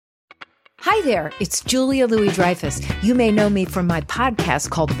Hi there, it's Julia Louis-Dreyfus. You may know me from my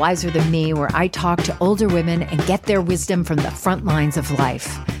podcast called Wiser Than Me, where I talk to older women and get their wisdom from the front lines of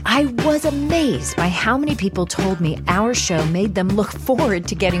life. I was amazed by how many people told me our show made them look forward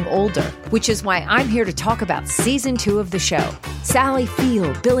to getting older, which is why I'm here to talk about season 2 of the show. Sally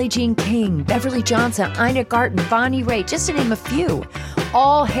Field, Billie Jean King, Beverly Johnson, Ina Garten, Bonnie Raitt, just to name a few.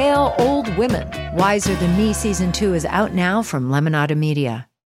 All hail old women. Wiser Than Me season 2 is out now from Lemonada Media.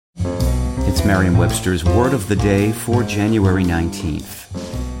 It's Merriam-Webster's Word of the Day for January 19th.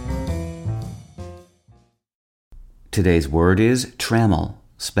 Today's word is trammel,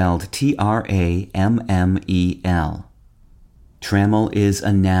 spelled T-R-A-M-M-E-L. Trammel is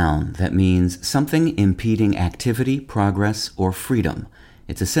a noun that means something impeding activity, progress, or freedom.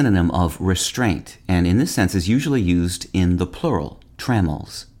 It's a synonym of restraint, and in this sense is usually used in the plural,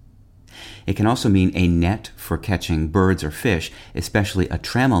 trammels. It can also mean a net for catching birds or fish, especially a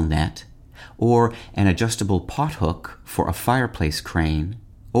trammel net, or an adjustable pot hook for a fireplace crane,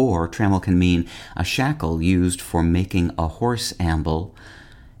 or trammel can mean a shackle used for making a horse amble.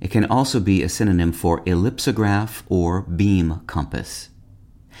 It can also be a synonym for ellipsograph or beam compass.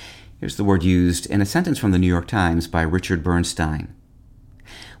 Here's the word used in a sentence from the New York Times by Richard Bernstein.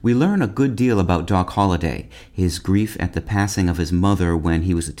 We learn a good deal about Doc Holliday, his grief at the passing of his mother when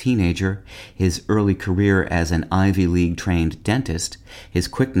he was a teenager, his early career as an Ivy League-trained dentist, his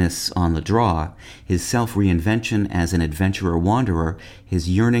quickness on the draw, his self-reinvention as an adventurer-wanderer, his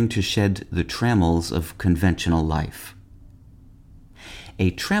yearning to shed the trammels of conventional life. A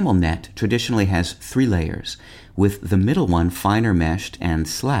trammel net traditionally has 3 layers, with the middle one finer meshed and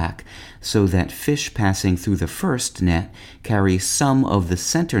slack, so that fish passing through the first net carry some of the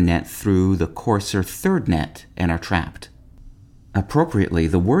center net through the coarser third net and are trapped. Appropriately,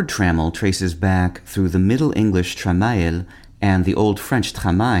 the word trammel traces back through the Middle English tramail and the Old French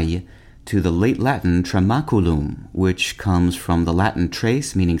tramaille to the late Latin tramaculum, which comes from the Latin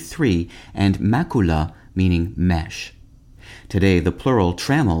trace meaning 3 and macula meaning mesh. Today, the plural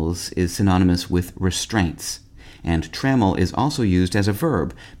trammels is synonymous with restraints, and trammel is also used as a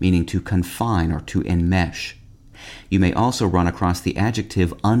verb, meaning to confine or to enmesh. You may also run across the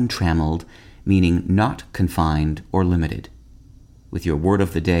adjective untrammeled, meaning not confined or limited. With your word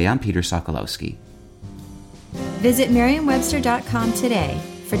of the day, I'm Peter Sokolowski. Visit Merriam-Webster.com today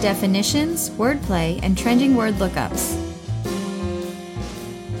for definitions, wordplay, and trending word lookups.